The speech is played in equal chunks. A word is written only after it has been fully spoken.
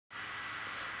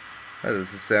Hi,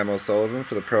 this is Sam O'Sullivan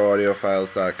for the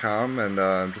ProAudiofiles.com, and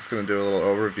I'm just going to do a little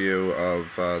overview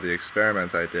of the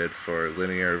experiment I did for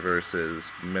linear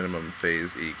versus minimum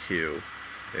phase EQ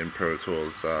in Pro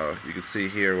Tools. You can see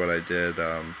here what I did.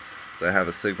 So I have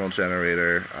a signal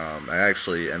generator. I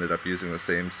actually ended up using the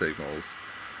same signals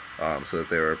so that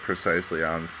they were precisely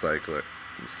on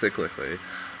cyclically.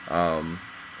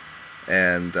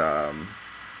 And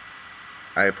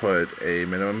I put a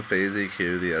minimum phase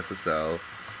EQ, the SSL,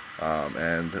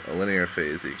 and a linear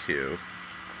phase EQ,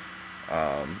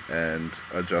 and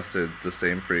adjusted the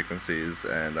same frequencies,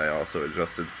 and I also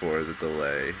adjusted for the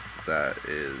delay that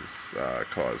is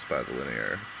caused by the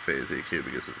linear phase EQ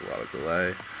because there's a lot of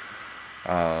delay.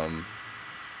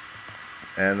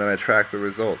 And then I tracked the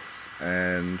results,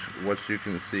 and what you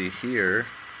can see here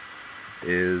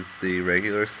is the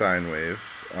regular sine wave.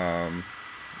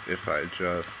 If I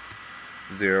just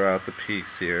zero out the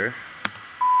peaks here,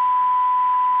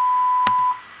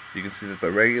 you can see that the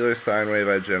regular sine wave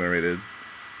I generated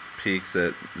peaks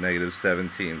at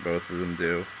 -17, both of them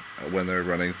do, when they're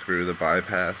running through the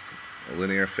bypassed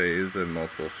linear phase and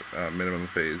multiple minimum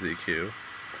phase EQ.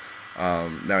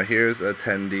 Now here's a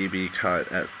 10 dB cut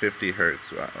at 50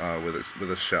 Hertz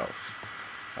with a shelf.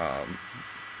 I'll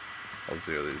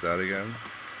zero these out again.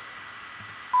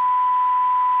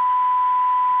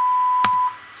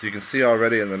 So you can see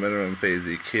already in the minimum phase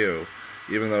EQ,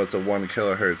 even though it's a 1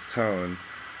 kilohertz tone,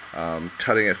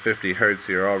 cutting at 50 Hertz,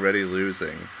 you're already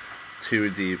losing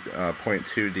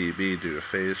 0.2 dB due to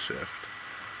phase shift.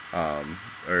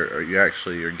 Or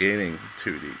you're gaining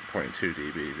 0.2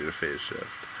 dB due to phase shift.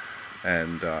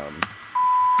 And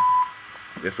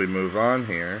if we move on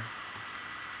here,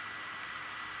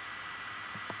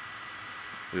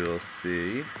 we will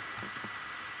see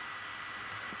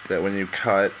that when you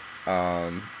cut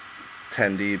 10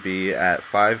 dB at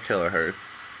 5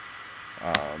 kilohertz,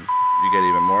 you get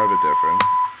even more of a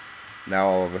difference. Now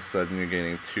all of a sudden you're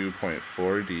gaining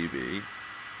 2.4 dB,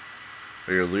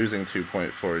 or you're losing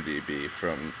 2.4 dB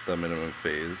from the minimum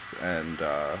phase, and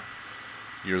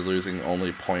you're losing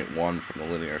only 0.1 from the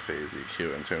linear phase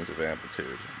EQ in terms of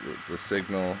amplitude. The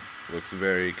signal looks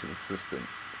very consistent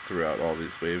throughout all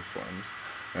these waveforms.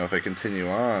 Now if I continue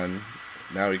on,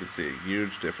 now we can see a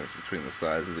huge difference between the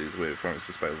size of these waveforms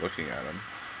just by looking at them.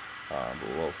 But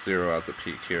we'll zero out the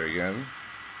peak here again.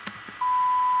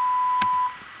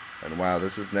 And wow,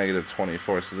 this is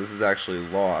 -24, so this is actually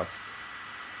lost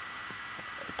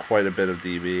quite a bit of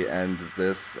dB, and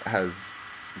this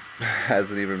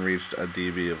hasn't even reached a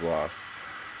dB of loss.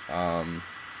 And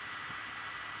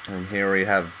here we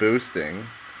have boosting.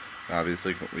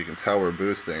 Obviously we can tell we're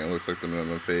boosting. It looks like the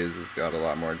minimum phase has got a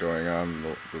lot more going on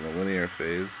than the linear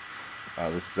phase.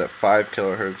 This is at 5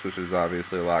 kilohertz, which is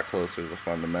obviously a lot closer to the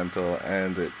fundamental,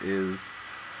 and it is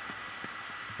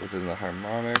within the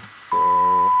harmonics,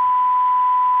 so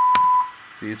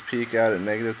these peak out at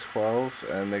 -12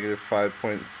 and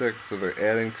 -5.6, so they're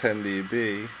adding 10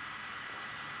 dB.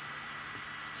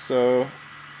 So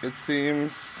it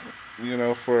seems,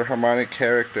 for harmonic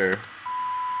character,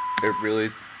 it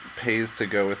really pays to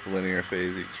go with linear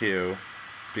phase EQ,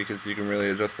 because you can really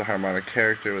adjust the harmonic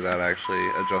character without actually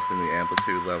adjusting the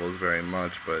amplitude levels very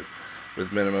much. But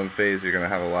with minimum phase, you're going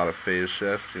to have a lot of phase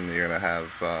shift, and you're going to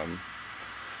have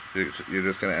you're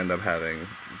just going to end up having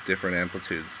different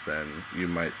amplitudes than you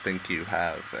might think you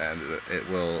have, and it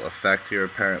will affect your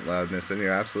apparent loudness and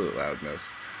your absolute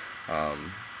loudness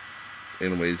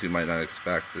in ways you might not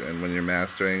expect. And when you're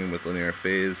mastering with linear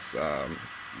phase,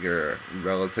 your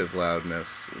relative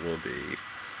loudness will be,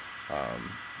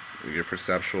 your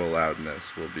perceptual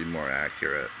loudness will be more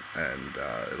accurate, and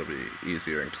it'll be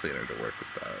easier and cleaner to work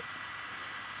with that.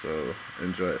 So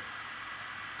enjoy it.